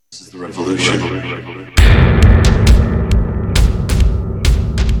This is the revolution.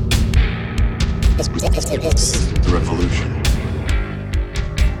 This is the revolution.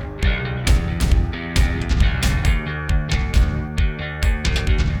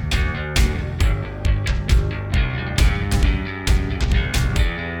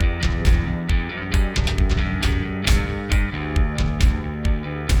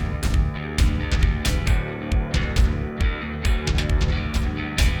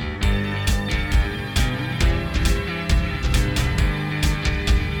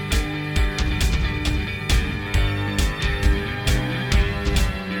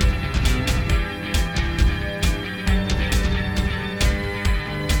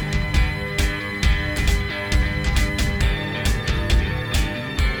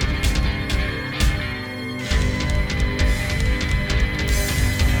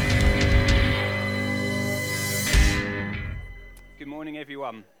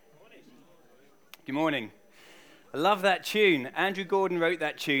 Good morning. I love that tune. Andrew Gordon wrote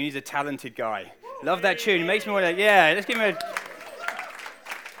that tune. He's a talented guy. Love that tune. It makes me want to, let's give him a... I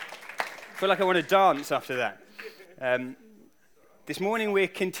feel like I want to dance after that. This morning we're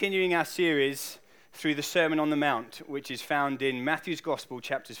continuing our series through the Sermon on the Mount, which is found in Matthew's Gospel,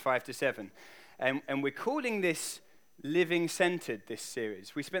 chapters 5 to 7. And we're calling this Living Centered, this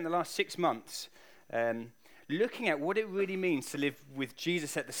series. We spent the last 6 months looking at what it really means to live with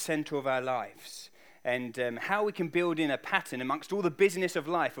Jesus at the center of our lives, and how we can build in a pattern amongst all the busyness of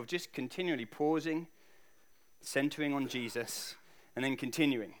life of just continually pausing, centering on Jesus, and then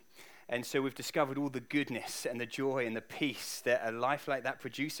continuing. And so we've discovered all the goodness and the joy and the peace that a life like that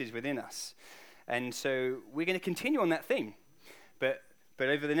produces within us. And so we're going to continue on that theme. But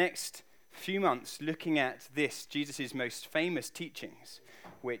over the next few months, looking at this, Jesus' most famous teachings,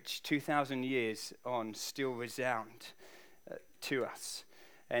 which 2,000 years on still resound to us.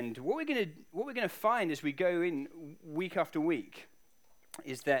 And what we're going to find as we go in week after week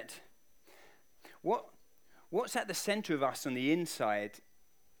is that what's at the center of us on the inside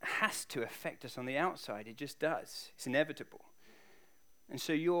has to affect us on the outside. It just does. It's inevitable. And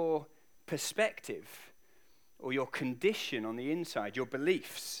so your perspective or your condition on the inside, your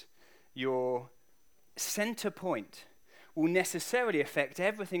beliefs, your center point will necessarily affect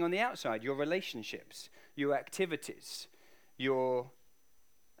everything on the outside, your relationships, your activities, your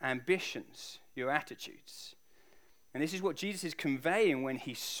ambitions, your attitudes. And this is what Jesus is conveying when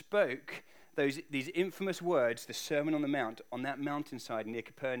he spoke these infamous words, the Sermon on the Mount, on that mountainside near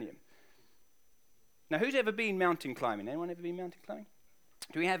Capernaum. Now, who's ever been mountain climbing? Anyone ever been mountain climbing?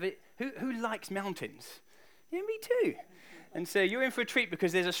 Do we have it? Who likes mountains? Yeah, me too. And so you're in for a treat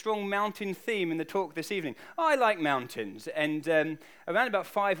because there's a strong mountain theme in the talk this evening. I like mountains. And around about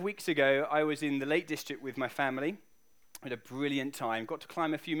 5 weeks ago, I was in the Lake District with my family. I had a brilliant time. Got to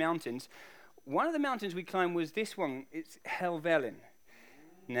climb a few mountains. One of the mountains we climbed was this one. It's Helvellyn.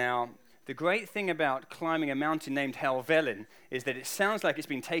 Now, the great thing about climbing a mountain named Helvellyn is that it sounds like it's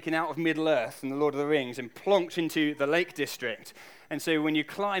been taken out of Middle-earth in The Lord of the Rings and plonked into the Lake District. And so when you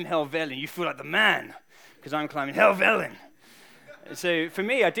climb Helvellyn, you feel like the man, because I'm climbing Helvellyn. So for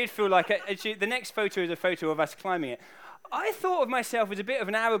me, I did feel like, actually, the next photo is a photo of us climbing it. I thought of myself as a bit of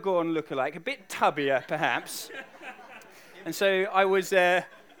an Aragorn lookalike, a bit tubbier, perhaps. And so I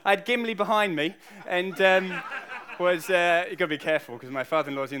had Gimli behind me, and you've got to be careful because my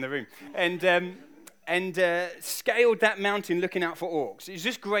father-in-law's in the room, and scaled that mountain looking out for orcs. It was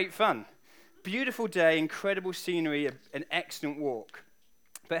just great fun. Beautiful day, incredible scenery, an excellent walk.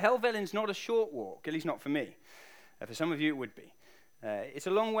 But Helvellyn's not a short walk, at least not for me. For some of you, it would be. It's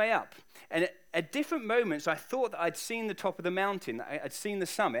a long way up. And at different moments, I thought that I'd seen the top of the mountain. I'd seen the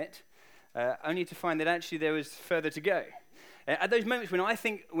summit, only to find that actually there was further to go. At those moments when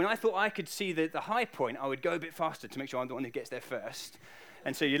I thought I could see the high point, I would go a bit faster to make sure I'm the one who gets there first.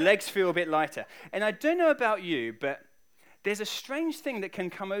 And so your legs feel a bit lighter. And I don't know about you, but there's a strange thing that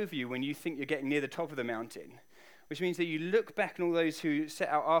can come over you when you think you're getting near the top of the mountain, which means that you look back on all those who set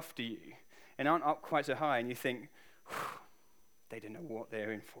out after you and aren't up quite so high, and you think, they don't know what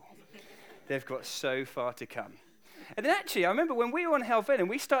they're in for. They've got so far to come. And then actually, I remember when we were on Helvellyn,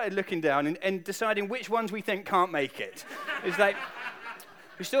 we started looking down and deciding which ones we think can't make it. It's like,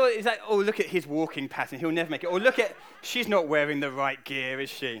 oh, look at his walking pattern. He'll never make it. Or she's not wearing the right gear, is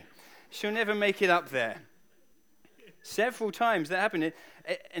she? She'll never make it up there. Several times that happened.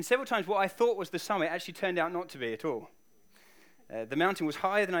 And several times what I thought was the summit actually turned out not to be at all. The mountain was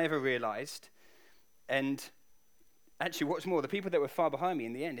higher than I ever realized. And actually, what's more, the people that were far behind me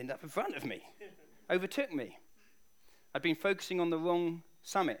in the end ended up in front of me, overtook me. I'd been focusing on the wrong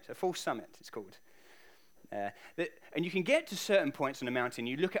summit, a false summit, it's called. And you can get to certain points on a mountain,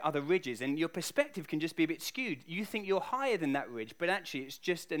 you look at other ridges, and your perspective can just be a bit skewed. You think you're higher than that ridge, but actually it's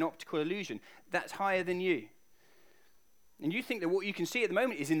just an optical illusion. That's higher than you. And you think that what you can see at the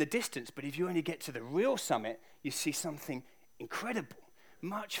moment is in the distance, but if you only get to the real summit, you see something incredible,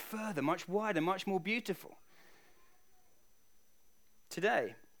 much further, much wider, much more beautiful.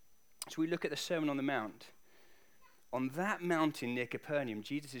 Today, as we look at the Sermon on the Mount, on that mountain near Capernaum,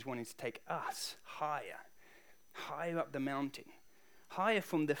 Jesus is wanting to take us higher up the mountain, higher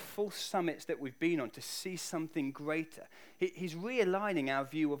from the false summits that we've been on to see something greater. He's realigning our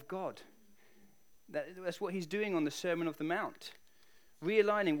view of God. That's what he's doing on the Sermon on the Mount,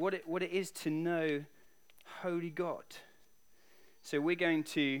 realigning what it is to know holy God. So we're going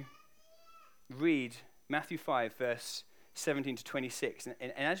to read Matthew 5, verse 17 to 26.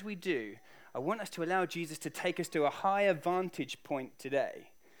 And as we do, I want us to allow Jesus to take us to a higher vantage point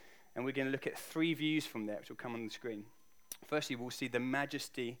today. And we're going to look at 3 views from there, which will come on the screen. Firstly, we'll see the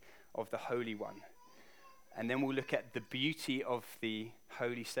majesty of the Holy One. And then we'll look at the beauty of the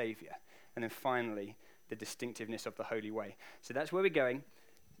Holy Savior. And then finally, the distinctiveness of the Holy Way. So that's where we're going.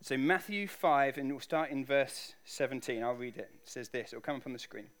 So Matthew 5, and we'll start in verse 17. I'll read it. It says this. It will come up on the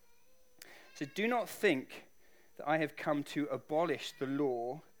screen. It says, "Do not think that I have come to abolish the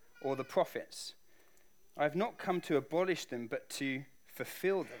law or the prophets. I have not come to abolish them, but to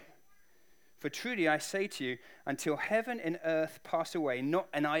fulfill them. For truly I say to you, until heaven and earth pass away, not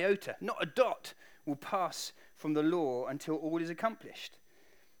an iota, not a dot, will pass from the law until all is accomplished.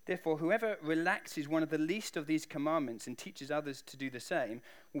 Therefore, whoever relaxes one of the least of these commandments and teaches others to do the same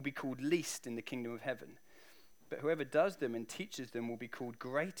will be called least in the kingdom of heaven. But whoever does them and teaches them will be called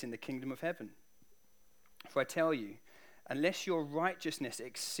great in the kingdom of heaven. For I tell you, unless your righteousness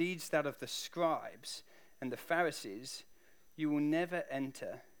exceeds that of the scribes and the Pharisees, you will never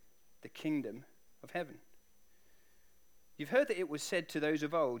enter the kingdom of heaven. You've heard that it was said to those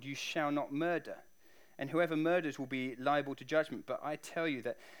of old, 'You shall not murder,' and whoever murders will be liable to judgment. But I tell you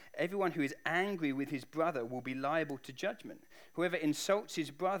that everyone who is angry with his brother will be liable to judgment. Whoever insults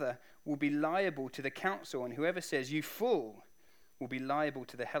his brother will be liable to the council, and whoever says, 'You fool,' will be liable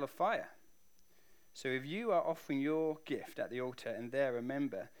to the hell of fire. So if you are offering your gift at the altar and there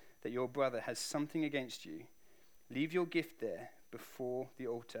remember that your brother has something against you, leave your gift there before the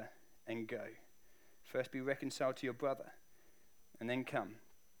altar and go. First be reconciled to your brother, and then come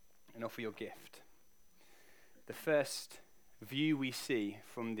and offer your gift." The first view we see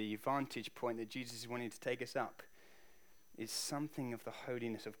from the vantage point that Jesus is wanting to take us up is something of the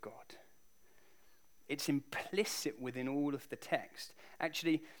holiness of God. It's implicit within all of the text.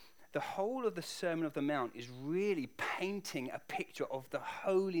 Actually, the whole of the Sermon on the Mount is really painting a picture of the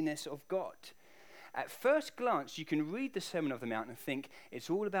holiness of God. At first glance, you can read the Sermon on the Mount and think it's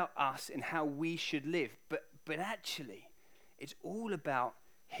all about us and how we should live. But actually, it's all about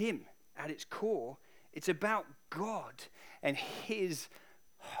him at its core. It's about God and his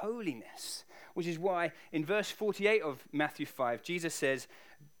holiness, which is why in verse 48 of Matthew 5, Jesus says,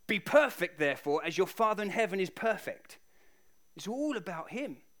 "Be perfect, therefore, as your Father in heaven is perfect." It's all about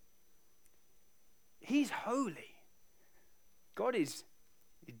him. He's holy. God is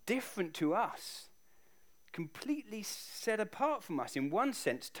different to us, completely set apart from us, in one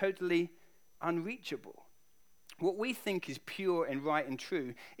sense, totally unreachable. What we think is pure and right and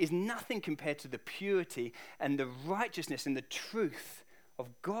true is nothing compared to the purity and the righteousness and the truth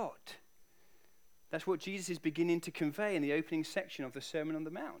of God. That's what Jesus is beginning to convey in the opening section of the Sermon on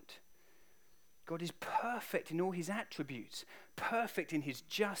the Mount. God is perfect in all his attributes, perfect in his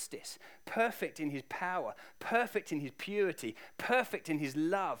justice, perfect in his power, perfect in his purity, perfect in his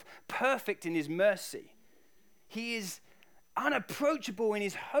love, perfect in his mercy. He is unapproachable in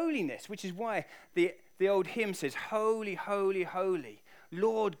his holiness, which is why the old hymn says, "Holy, holy, holy,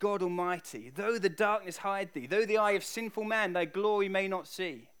 Lord God Almighty, though the darkness hide thee, though the eye of sinful man thy glory may not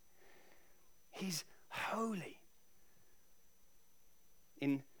see." He's holy.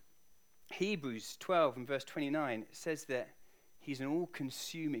 In Hebrews 12 and verse 29, it says that he's an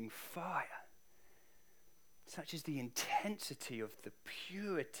all-consuming fire. Such is the intensity of the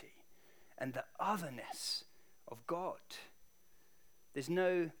purity and the otherness of God. There's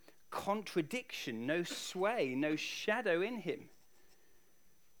no contradiction, no sway, no shadow in him.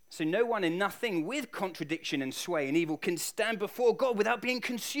 So no one and nothing with contradiction and sway and evil can stand before God without being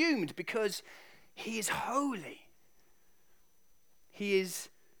consumed, because he is holy. He is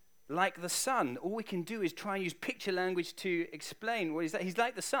like the sun. All we can do is try and use picture language to explain what is that. He's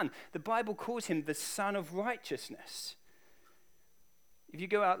like the sun. The Bible calls him the Son of Righteousness. If you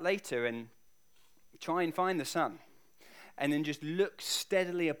go out later and try and find the sun, and then just look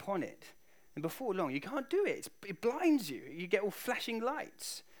steadily upon it, And before long, you can't do it. It blinds you. You get all flashing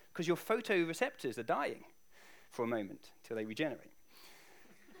lights because your photoreceptors are dying for a moment until they regenerate.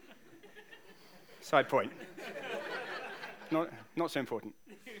 Side point. Not so important.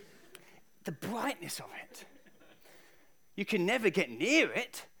 The brightness of it. You can never get near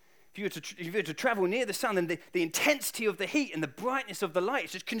it. If you were to travel near the sun, then the intensity of the heat and the brightness of the light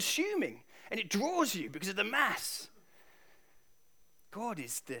is just consuming. And it draws you because of the mass. God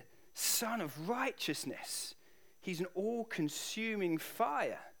is the Son of righteousness. He's an all-consuming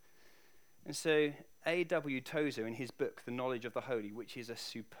fire. And so A.W. Tozer, in his book, The Knowledge of the Holy, which is a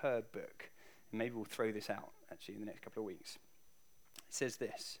superb book, and maybe we'll throw this out, actually, in the next couple of weeks, says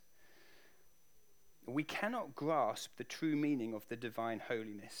this: we cannot grasp the true meaning of the divine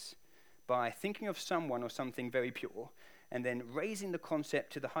holiness by thinking of someone or something very pure and then raising the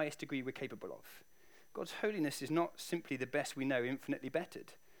concept to the highest degree we're capable of. God's holiness is not simply the best we know, infinitely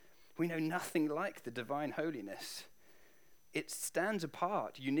bettered. We know nothing like the divine holiness. It stands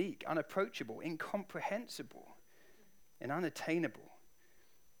apart, unique, unapproachable, incomprehensible, and unattainable.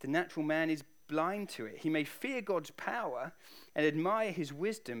 The natural man is blind to it. He may fear God's power and admire his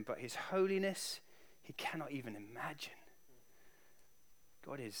wisdom, but his holiness he cannot even imagine.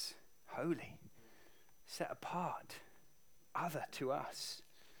 God is holy, set apart, other to us.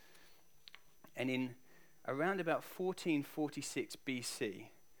 And in around about 1446 BC,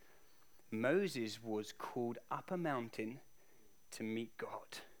 Moses was called up a mountain to meet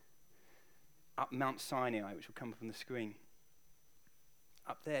God. Up Mount Sinai, which will come up on the screen.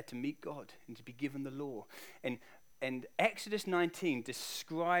 Up there to meet God and to be given the law. And Exodus 19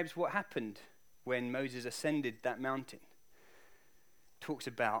 describes what happened when Moses ascended that mountain. Talks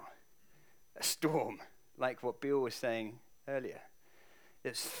about a storm, like what Bill was saying earlier.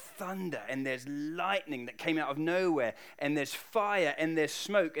 There's thunder and there's lightning that came out of nowhere, and there's fire and there's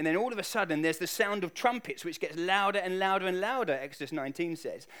smoke, and then all of a sudden there's the sound of trumpets, which gets louder and louder and louder, Exodus 19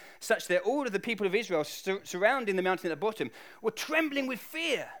 says, such that all of the people of Israel surrounding the mountain at the bottom were trembling with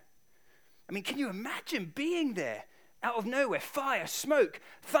fear. I mean, can you imagine being there out of nowhere? Fire, smoke,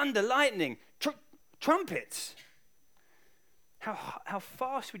 thunder, lightning, trumpets. How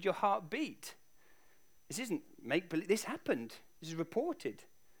fast would your heart beat? This isn't make-believe. This happened. This is reported.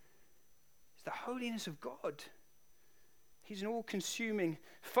 It's the holiness of God. He's an all-consuming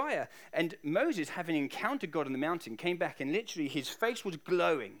fire. And Moses, having encountered God on the mountain, came back and literally his face was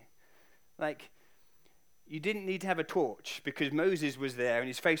glowing. Like, you didn't need to have a torch because Moses was there and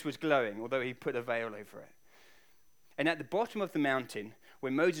his face was glowing, although he put a veil over it. And at the bottom of the mountain,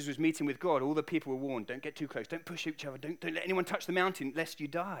 when Moses was meeting with God, all the people were warned, don't get too close, don't push each other, don't let anyone touch the mountain lest you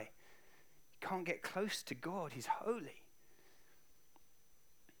die. You can't get close to God. He's holy.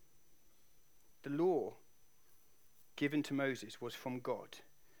 The law given to Moses was from God,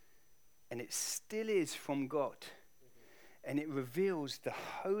 and it still is from God, and it reveals the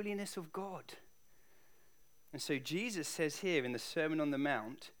holiness of God. And so Jesus says here in the Sermon on the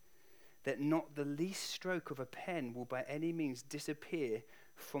Mount that not the least stroke of a pen will by any means disappear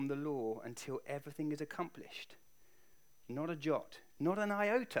from the law until everything is accomplished. Not a jot, not an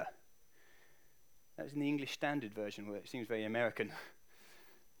iota. That's in the English Standard Version, where it seems very American.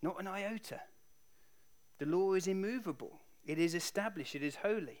 Not an iota. The law is immovable. It is established. It is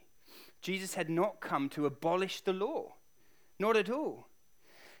holy. Jesus had not come to abolish the law. Not at all.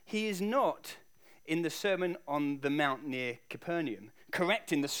 He is not in the Sermon on the Mount near Capernaum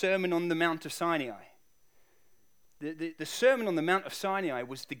correcting the Sermon on the Mount of Sinai. The Sermon on the Mount of Sinai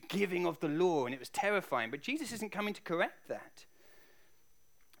was the giving of the law, and it was terrifying. But Jesus isn't coming to correct that.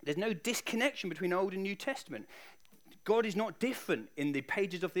 There's no disconnection between Old and New Testament. God is not different in the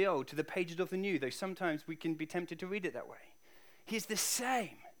pages of the Old to the pages of the New, though sometimes we can be tempted to read it that way. He is the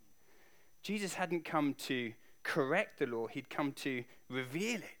same. Jesus hadn't come to correct the law. He'd come to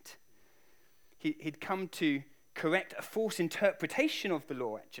reveal it. He'd come to correct a false interpretation of the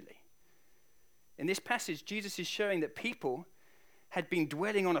law, actually. In this passage, Jesus is showing that people had been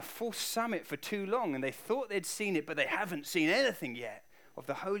dwelling on a false summit for too long, and they thought they'd seen it, but they haven't seen anything yet of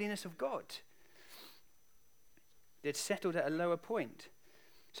the holiness of God. They'd settled at a lower point.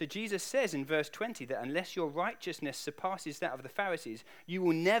 So Jesus says in verse 20 that unless your righteousness surpasses that of the Pharisees, you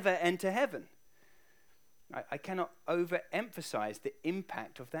will never enter heaven. I cannot overemphasize the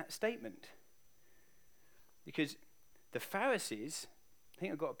impact of that statement. Because the Pharisees, I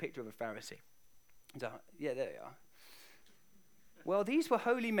think I've got a picture of a Pharisee. Yeah, there they are. Well, these were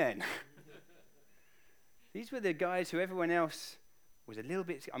holy men. These were the guys who everyone else was a little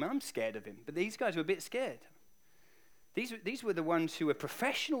bit, I'm scared of him, but these guys were a bit scared. These were the ones who were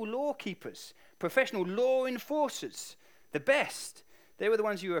professional law keepers, professional law enforcers, the best. They were the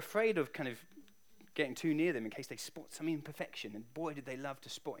ones you were afraid of kind of getting too near them in case they spot some imperfection. And boy, did they love to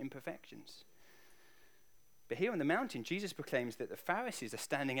spot imperfections. But here on the mountain, Jesus proclaims that the Pharisees are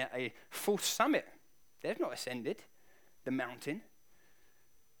standing at a false summit. They've not ascended the mountain.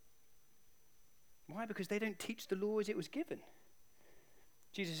 Why? Because they don't teach the law as it was given.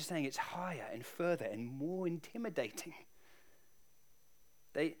 Jesus is saying it's higher and further and more intimidating.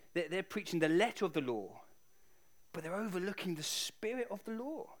 They're preaching the letter of the law, but they're overlooking the spirit of the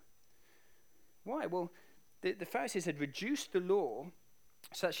law. Why? Well, the Pharisees had reduced the law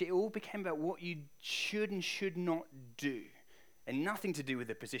such that it all became about what you should and should not do, and nothing to do with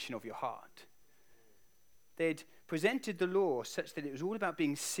the position of your heart. They'd presented the law such that it was all about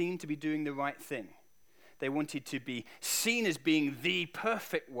being seen to be doing the right thing. They wanted to be seen as being the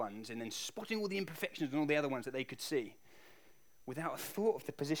perfect ones and then spotting all the imperfections and all the other ones that they could see without a thought of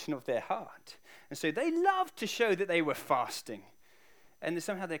the position of their heart. And so they loved to show that they were fasting. And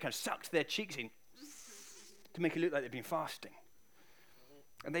somehow they kind of sucked their cheeks in to make it look like they'd been fasting.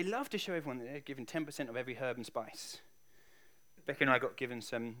 And they loved to show everyone that they'd given 10% of every herb and spice. Becky and I got given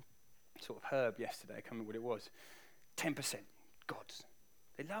some sort of herb yesterday. I can't remember what it was. 10%. God's.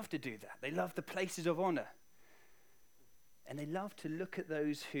 They love to do that. They love the places of honor. And they love to look at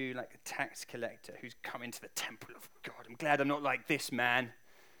those who, like the tax collector, who's come into the temple of God. I'm glad I'm not like this man.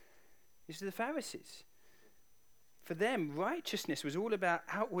 These are the Pharisees. For them, righteousness was all about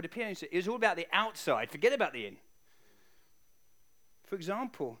outward appearance. It was all about the outside. Forget about the in. For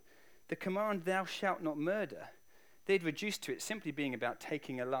example, the command, thou shalt not murder, they'd reduced to it simply being about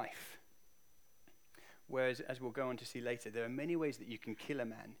taking a life. Whereas, as we'll go on to see later, there are many ways that you can kill a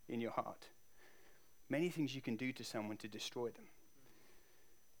man in your heart. Many things you can do to someone to destroy them.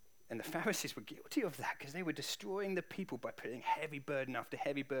 And the Pharisees were guilty of that because they were destroying the people by putting heavy burden after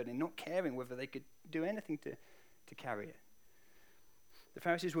heavy burden and not caring whether they could do anything to carry it. The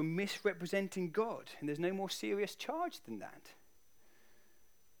Pharisees were misrepresenting God, and there's no more serious charge than that.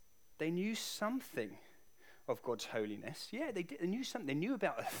 They knew something of God's holiness. Yeah, they did. They knew something. They knew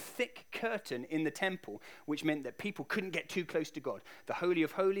about a thick curtain in the temple, which meant that people couldn't get too close to God. The Holy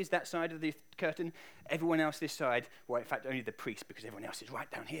of Holies, that side of the curtain, everyone else this side, well, in fact, only the priest, because everyone else is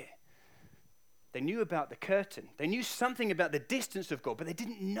right down here. They knew about the curtain. They knew something about the distance of God, but they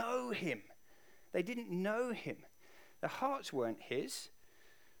didn't know him. They didn't know him. Their hearts weren't his.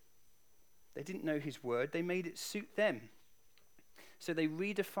 They didn't know his word. They made it suit them. So they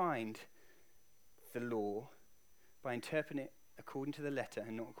redefined the law by interpreting it according to the letter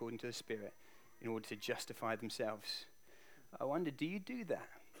and not according to the spirit in order to justify themselves. I wonder, do you do that?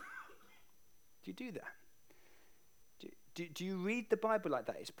 Do you do that? Do you read the Bible like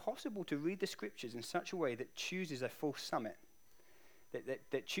that? It's possible to read the scriptures in such a way that chooses a false summit,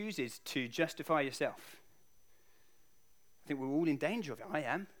 that chooses to justify yourself. I think we're all in danger of it. I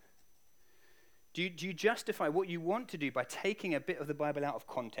am. Do you justify what you want to do by taking a bit of the Bible out of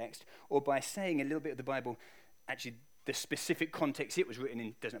context, or by saying a little bit of the Bible, actually the specific context it was written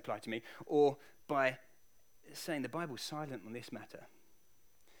in doesn't apply to me, or by saying the Bible's silent on this matter?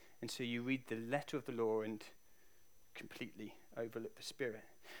 And so you read the letter of the law and completely overlook the spirit.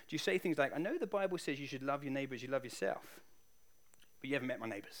 Do you say things like, I know the Bible says you should love your neighbor as you love yourself, but you haven't met my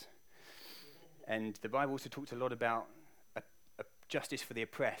neighbors. And the Bible also talks a lot about justice for the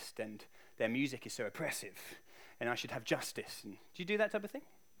oppressed, and their music is so oppressive, and I should have justice. And do you do that type of thing?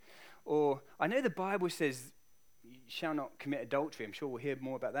 Or, I know the Bible says you shall not commit adultery. I'm sure we'll hear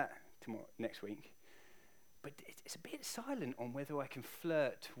more about that next week. But it's a bit silent on whether I can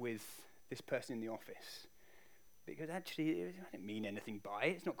flirt with this person in the office. Because actually, I don't mean anything by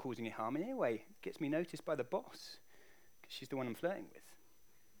it. It's not causing any harm in any way. It gets me noticed by the boss, because she's the one I'm flirting with.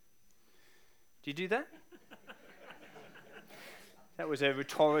 Do you do that? That was a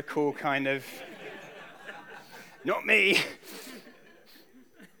rhetorical kind of, not me.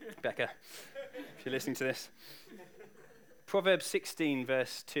 Becca, if you're listening to this. Proverbs 16,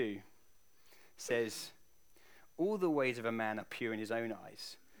 verse 2 says, all the ways of a man are pure in his own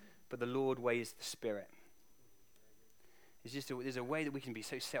eyes, but the Lord weighs the spirit. There's a way that we can be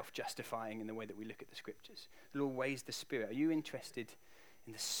so self-justifying in the way that we look at the scriptures. The Lord weighs the spirit. Are you interested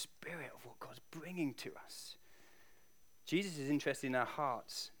in the spirit of what God's bringing to us? Jesus is interested in our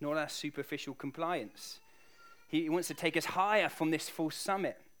hearts, not our superficial compliance. He wants to take us higher from this false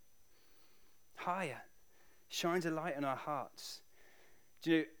summit. Higher. Shines a light on our hearts.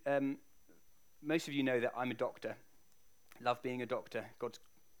 Do you know, most of you know that I'm a doctor. Love being a doctor. God's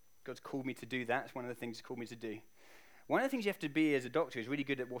called me to do that. It's one of the things he's called me to do. One of the things you have to be as a doctor is really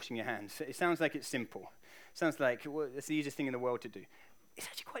good at washing your hands. It sounds like it's simple. It sounds like it's the easiest thing in the world to do. It's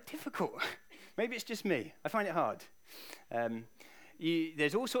actually quite difficult. Maybe it's just me. I find it hard.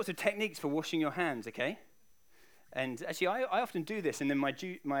 there's all sorts of techniques for washing your hands, okay? And actually, I often do this, and then my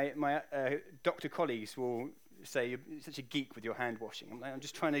doctor colleagues will say, you're such a geek with your hand washing. I'm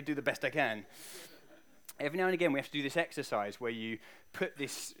just trying to do the best I can. Every now and again, we have to do this exercise where you put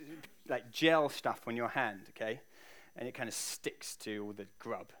this like gel stuff on your hand, okay? And it kind of sticks to all the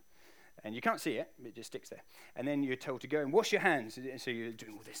grub. And you can't see it, but it just sticks there. And then you're told to go and wash your hands. And so you're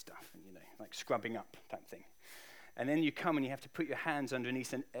doing all this stuff, and, like scrubbing up type thing. And then you come and you have to put your hands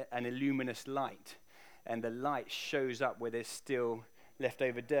underneath an illuminous light. And the light shows up where there's still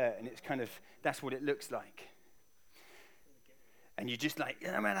leftover dirt. And it's kind of, that's what it looks like. And you just like,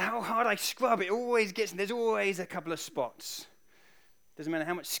 no matter how hard I scrub, it always gets, there's always a couple of spots. Doesn't matter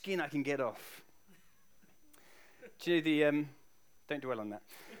how much skin I can get off. Do you know don't dwell on that.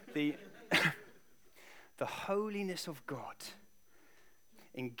 The holiness of God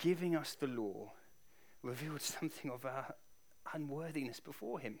in giving us the law revealed something of our unworthiness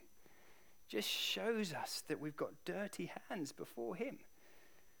before him. Just shows us that we've got dirty hands before him.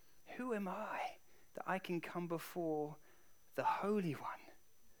 Who am I that I can come before the Holy One?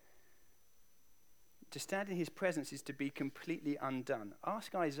 To stand in his presence is to be completely undone.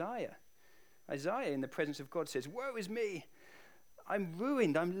 Ask Isaiah. Isaiah in the presence of God says, "Woe is me! I'm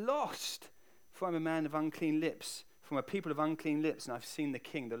ruined, I'm lost, for I'm a man of unclean lips, from a people of unclean lips, and I've seen the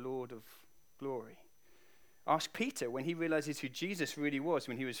King, the Lord of glory." Ask Peter when he realizes who Jesus really was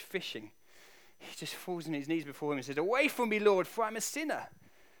when he was fishing. He just falls on his knees before him and says, "Away from me, Lord, for I'm a sinner."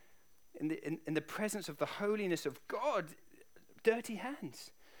 In the presence of the holiness of God, dirty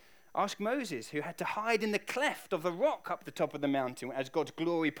hands. Ask Moses, who had to hide in the cleft of the rock up the top of the mountain as God's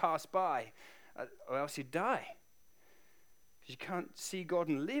glory passed by, or else he'd die. Because you can't see God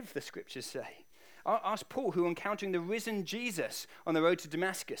and live, the scriptures say. Ask Paul, who encountering the risen Jesus on the road to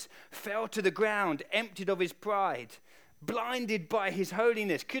Damascus, fell to the ground, emptied of his pride, blinded by his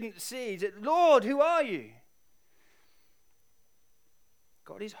holiness, couldn't see. He said, "Lord, who are you?"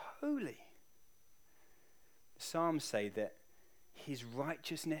 God is holy. The Psalms say that his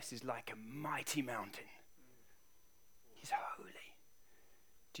righteousness is like a mighty mountain. He's holy.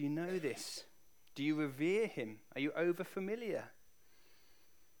 Do you know this? Do you revere him? Are you over familiar?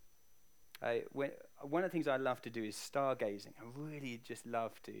 One of the things I love to do is stargazing. I really just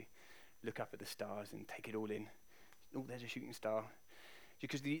love to look up at the stars and take it all in. Oh, there's a shooting star.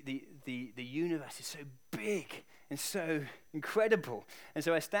 Because the universe is so big and so incredible. And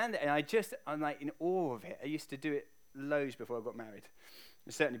so I stand there and I'm like in awe of it. I used to do it loads before I got married.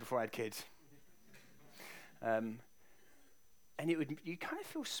 And certainly before I had kids. And you kind of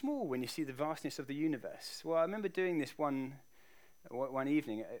feel small when you see the vastness of the universe. Well, I remember doing this one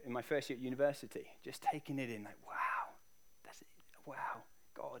evening in my first year at university, just taking it in, like, wow, that's it. Wow,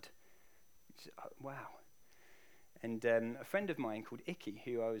 God, wow. And a friend of mine called Icky,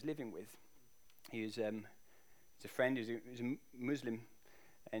 who I was living with, he was a friend, he was a Muslim,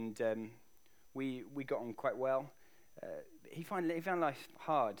 and we got on quite well. He found life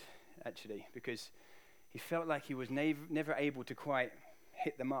hard, actually, because he felt like he was never able to quite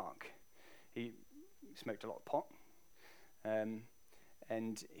hit the mark. He smoked a lot of pot,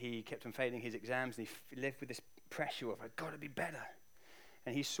 and he kept on failing his exams, and he lived with this pressure of, I've got to be better.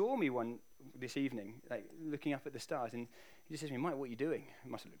 And he saw me this evening, like looking up at the stars, and he just says to me, "Mike, what are you doing?" It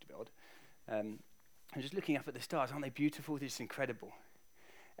must have looked a bit odd. I'm just looking up at the stars. Aren't they beautiful? This is incredible.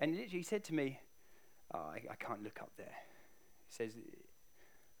 And literally he said to me, "Oh, I can't look up there." He says,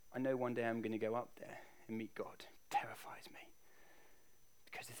 "I know one day I'm going to go up there and meet God." It terrifies me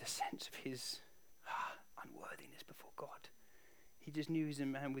because of the sense of his unworthiness before God. He just knew he was a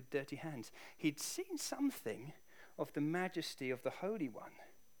man with dirty hands. He'd seen something of the majesty of the Holy One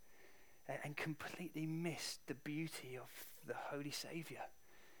and completely missed the beauty of the Holy Savior.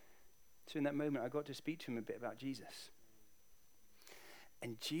 So in that moment, I got to speak to him a bit about Jesus.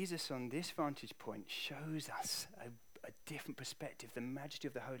 And Jesus on this vantage point shows us a different perspective, the majesty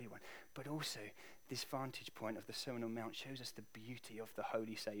of the Holy One, but also this vantage point of the Sermon on the Mount shows us the beauty of the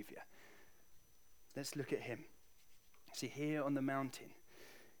Holy Savior. Let's look at him. See, here on the mountain,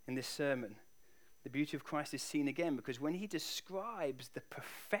 in this sermon, the beauty of Christ is seen again, because when he describes the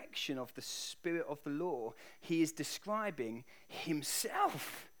perfection of the spirit of the law, he is describing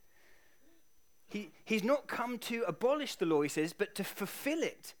himself. He's not come to abolish the law, he says, but to fulfill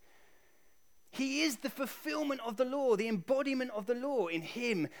it. He is the fulfillment of the law, the embodiment of the law. In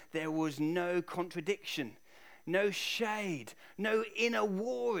him, there was no contradiction, no shade, no inner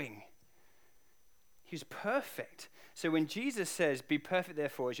warring. He was perfect. So when Jesus says, "Be perfect,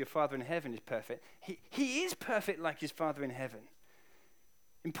 therefore, as your Father in heaven is perfect," he is perfect like his Father in heaven.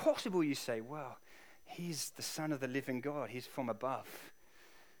 Impossible, you say. Well, He's the Son of the living God. He's from above.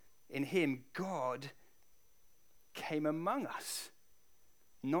 In him, God came among us,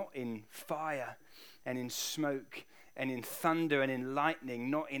 not in fire and in smoke and in thunder and in lightning,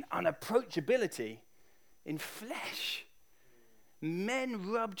 not in unapproachability, in flesh.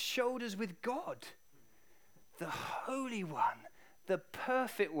 Men rubbed shoulders with God, the Holy One, the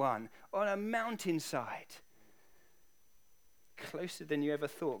perfect one, on a mountainside. Closer than you ever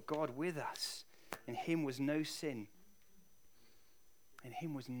thought, God with us. In him was no sin. In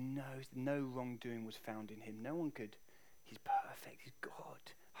him was no wrongdoing was found in him. No one could. He's perfect. He's God,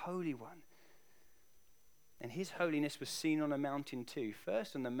 Holy One. And his holiness was seen on a mountain too.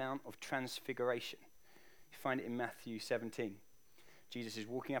 First on the Mount of Transfiguration. You find it in Matthew 17. Jesus is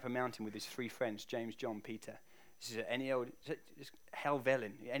walking up a mountain with his three friends, James, John, Peter. This is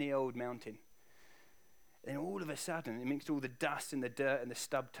Helvellyn, any old mountain. Then all of a sudden, amidst all the dust and the dirt and the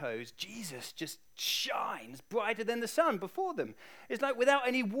stubbed toes, Jesus just shines brighter than the sun before them. It's like without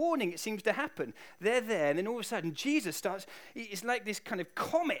any warning, it seems to happen. They're there, and then all of a sudden, Jesus starts, it's like this kind of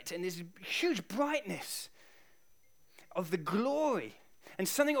comet and this huge brightness of the glory. And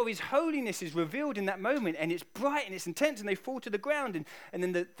something of his holiness is revealed in that moment, and it's bright and it's intense, and they fall to the ground. And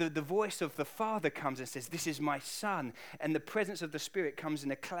then the voice of the Father comes and says, "This is my Son." And the presence of the Spirit comes in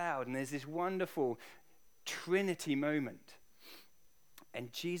a cloud, and there's this wonderful Trinity moment.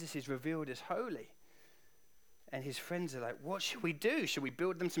 And Jesus is revealed as holy. And his friends are like, "What should we do? Should we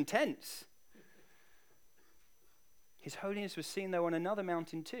build them some tents?" His holiness was seen, though, on another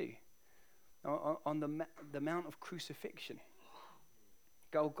mountain too, on the Mount of Crucifixion.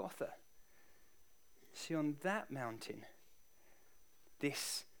 Golgotha. See, on that mountain,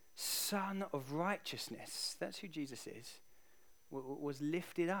 this Son of Righteousness, that's who Jesus is, was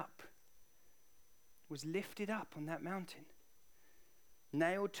lifted up. Was lifted up on that mountain.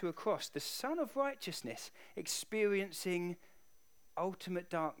 Nailed to a cross. The Son of Righteousness experiencing ultimate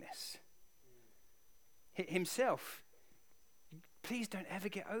darkness. Himself, please don't ever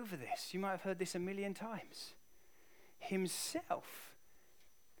get over this. You might have heard this a million times. Himself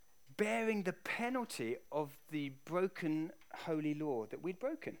bearing the penalty of the broken holy law that we'd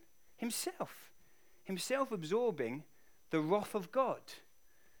broken. Himself absorbing the wrath of God.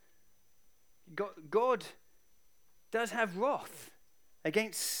 God does have wrath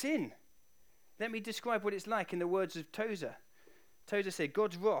against sin. Let me describe what it's like in the words of Tozer. Tozer said,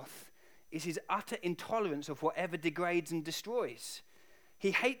 God's wrath is his utter intolerance of whatever degrades and destroys.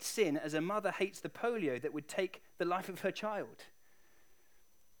 He hates sin as a mother hates the polio that would take the life of her child.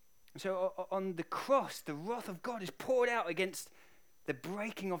 So on the cross, the wrath of God is poured out against the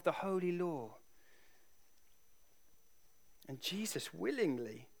breaking of the holy law. And Jesus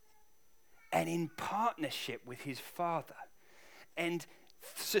willingly and in partnership with his Father and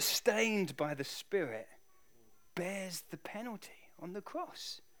sustained by the Spirit bears the penalty on the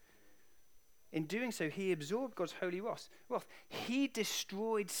cross. In doing so, he absorbed God's holy wrath. He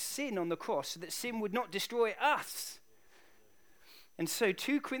destroyed sin on the cross so that sin would not destroy us. And so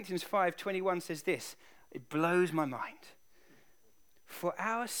 2 Corinthians 5:21 says this. It blows my mind. For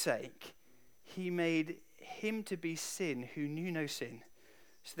our sake, he made him to be sin who knew no sin,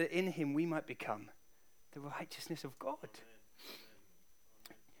 so that in him we might become the righteousness of God.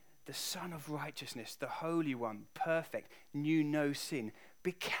 The Son of Righteousness, the Holy One, perfect, knew no sin,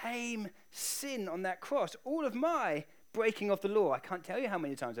 became sin on that cross. All of my breaking of the law, I can't tell you how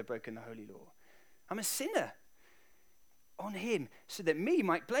many times I've broken the holy law. I'm a sinner. On him, so that me,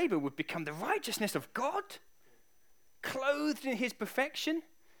 Mike Blaber, would become the righteousness of God, clothed in his perfection,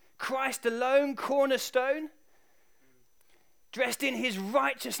 Christ alone, cornerstone, dressed in his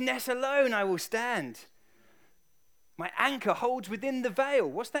righteousness alone, I will stand. My anchor holds within the veil.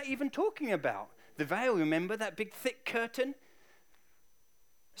 What's that even talking about? The veil, remember, that big thick curtain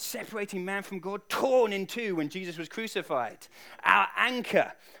separating man from God, torn in two when Jesus was crucified. Our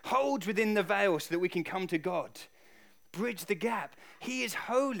anchor holds within the veil so that we can come to God. Bridge the gap. He is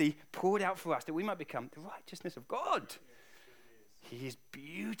holy, poured out for us that we might become the righteousness of God. He is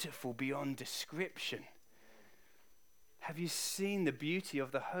beautiful beyond description. Have you seen the beauty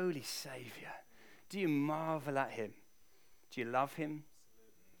of the Holy Savior? Do you marvel at him? Do you love him?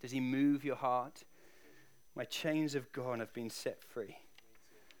 Does he move your heart? My chains have gone, I've been set free.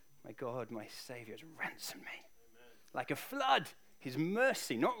 My God, my Savior has ransomed me. Like a flood, his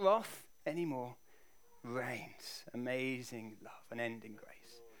mercy, not wrath anymore, reigns. Amazing love, unending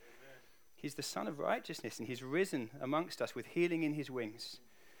grace. He's the Son of Righteousness, and he's risen amongst us with healing in his wings.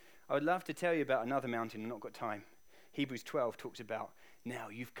 I would love to tell you about another mountain, I've not got time. Hebrews 12 talks about, now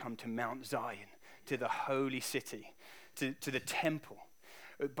you've come to Mount Zion, to the holy city, to the temple,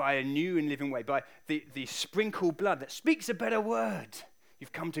 by a new and living way, by the sprinkled blood that speaks a better word.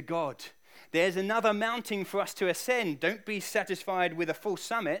 You've come to God. There's another mountain for us to ascend. Don't be satisfied with a full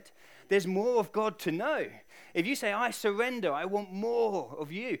summit. There's more of God to know. If you say, I surrender, I want more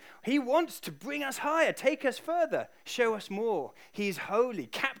of you, he wants to bring us higher, take us further, show us more. He is holy,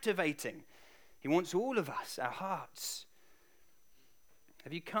 captivating. He wants all of us, our hearts.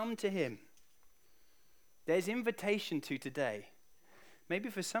 Have you come to him? There's invitation to today. Maybe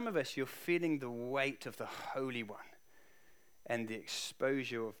for some of us, you're feeling the weight of the Holy One and the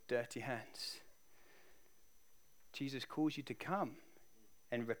exposure of dirty hands. Jesus calls you to come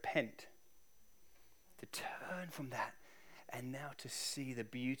and repent, to turn from that, and now to see the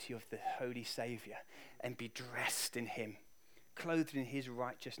beauty of the Holy Savior and be dressed in him, clothed in his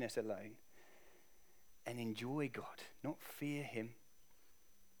righteousness alone, and enjoy God, not fear him.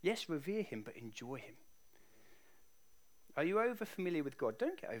 Yes, revere him, but enjoy him. Are you over familiar with God?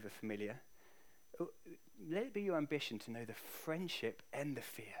 Don't get over familiar. Let it be your ambition to know the friendship and the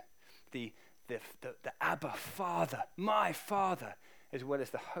fear, the Abba Father, my Father, as well as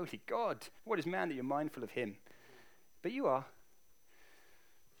the Holy God. What is man that you're mindful of him? But you are.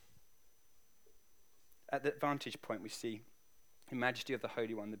 At that vantage point, we see the majesty of the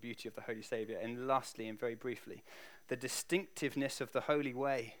Holy One, the beauty of the Holy Savior, and lastly, and very briefly, the distinctiveness of the Holy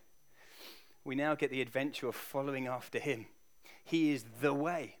Way. We now get the adventure of following after him. He is the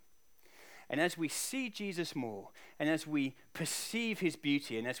way. And as we see Jesus more, and as we perceive his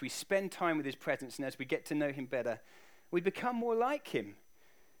beauty, and as we spend time with his presence, and as we get to know him better, we become more like him.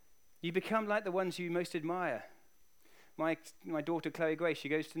 You become like the ones you most admire. My daughter, Chloe Grace, she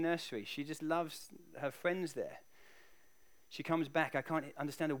goes to nursery. She just loves her friends there. She comes back. I can't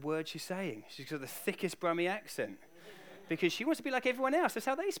understand a word she's saying. She's got the thickest Brummie accent because she wants to be like everyone else. That's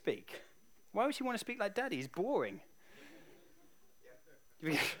how they speak. Why would she want to speak like Daddy? He's boring.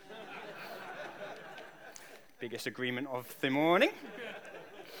 Biggest agreement of the morning.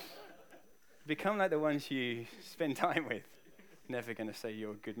 Become like the ones you spend time with. Never going to say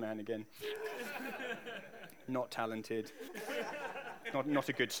you're a good man again. Not talented. Not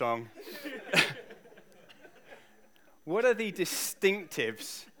a good song. What are the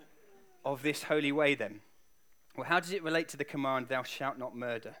distinctives of this holy way then? Well, how does it relate to the command, thou shalt not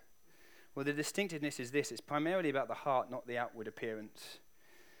murder? Well, the distinctiveness is this. It's primarily about the heart, not the outward appearance.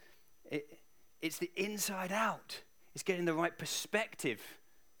 It's the inside out. It's getting the right perspective,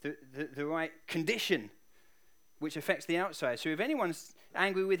 the right condition, which affects the outside. So if anyone's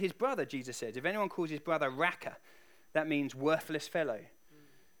angry with his brother, Jesus says, if anyone calls his brother Raca, that means worthless fellow.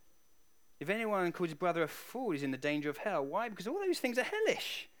 If anyone calls his brother a fool, he's in the danger of hell. Why? Because all those things are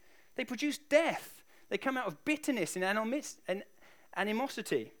hellish. They produce death. They come out of bitterness and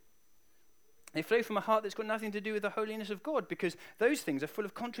animosity. They flow from a heart that's got nothing to do with the holiness of God, because those things are full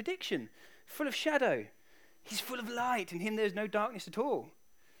of contradiction, full of shadow. He's full of light. In him there's no darkness at all.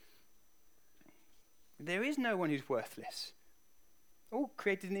 There is no one who's worthless. All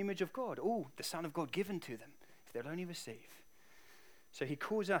created in the image of God. All the Son of God given to them, if they'll only receive. So he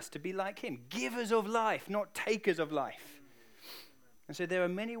calls us to be like him, givers of life, not takers of life. And so there are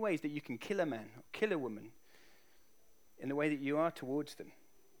many ways that you can kill a man or kill a woman in the way that you are towards them.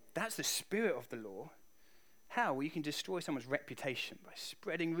 That's the spirit of the law. How? Well, you can destroy someone's reputation by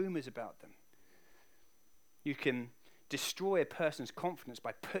spreading rumors about them. You can destroy a person's confidence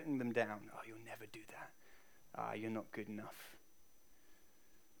by putting them down. Oh, you'll never do that. You're not good enough.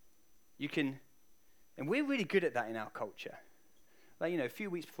 You can, and we're really good at that in our culture. Like, a few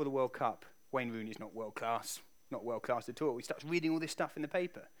weeks before the World Cup, Wayne Rooney's not world class at all. He starts reading all this stuff in the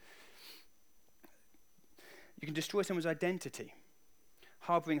paper. You can destroy someone's identity,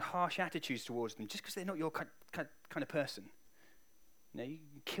 harboring harsh attitudes towards them just because they're not your kind of person. You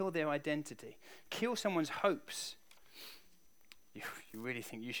can kill their identity, kill someone's hopes. You really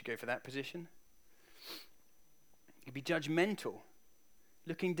think you should go for that position? You'd be judgmental,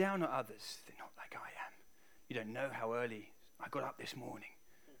 looking down at others. They're not like I am. You don't know how early I got up this morning.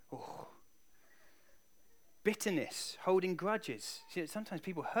 Oh. Bitterness, holding grudges. See, sometimes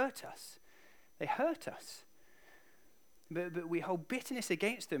people hurt us. They hurt us. But we hold bitterness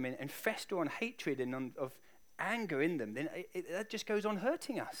against them and fester on hatred and of anger in them. Then that just goes on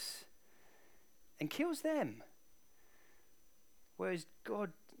hurting us and kills them. Whereas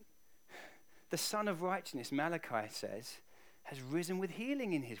God, the Son of Righteousness, Malachi says, has risen with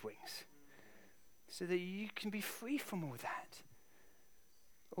healing in his wings, so that you can be free from all that.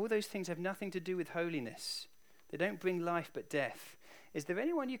 All those things have nothing to do with holiness. They don't bring life but death. Is there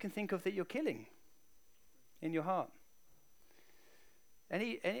anyone you can think of that you're killing in your heart?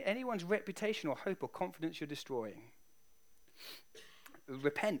 Anyone's reputation or hope or confidence you're destroying?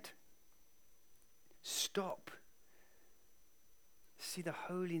 repent. Stop. See the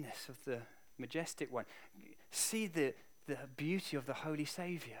holiness of the majestic one. See the beauty of the holy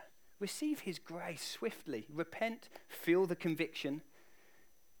Savior. Receive his grace swiftly. Repent, feel the conviction.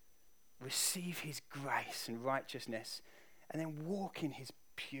 Receive his grace and righteousness. And then walk in his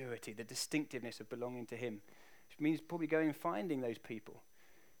purity, the distinctiveness of belonging to him. Which means probably going and finding those people.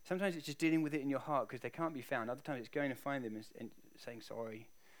 Sometimes it's just dealing with it in your heart because they can't be found. Other times it's going and finding them and saying sorry.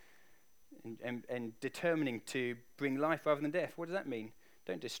 And determining to bring life rather than death. What does that mean?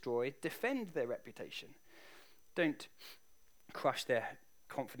 Don't destroy. Defend their reputation. Don't crush their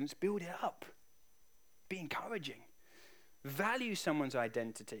confidence. Build it up. Be encouraging. Value someone's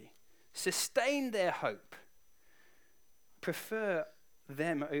identity. Sustain their hope. Prefer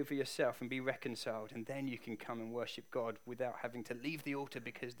them over yourself and be reconciled. And then you can come and worship God without having to leave the altar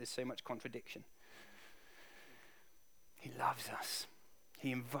because there's so much contradiction. He loves us.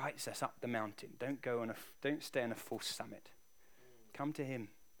 He invites us up the mountain. Don't stay on a false summit. Come to him.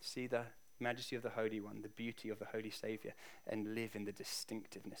 See the majesty of the Holy One, the beauty of the Holy Savior, and live in the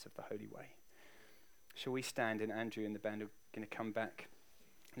distinctiveness of the Holy Way. Shall we stand, and Andrew and the band are going to come back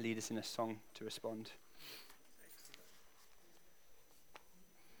and lead us in a song to respond.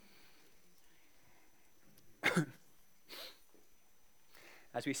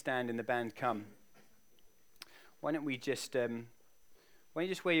 As we stand and the band come, why don't you just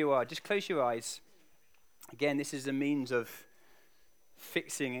where you are, just close your eyes. Again, this is a means of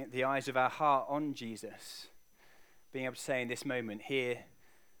fixing the eyes of our heart on Jesus. Being able to say in this moment, here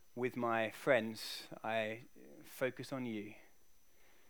with my friends, I focus on you.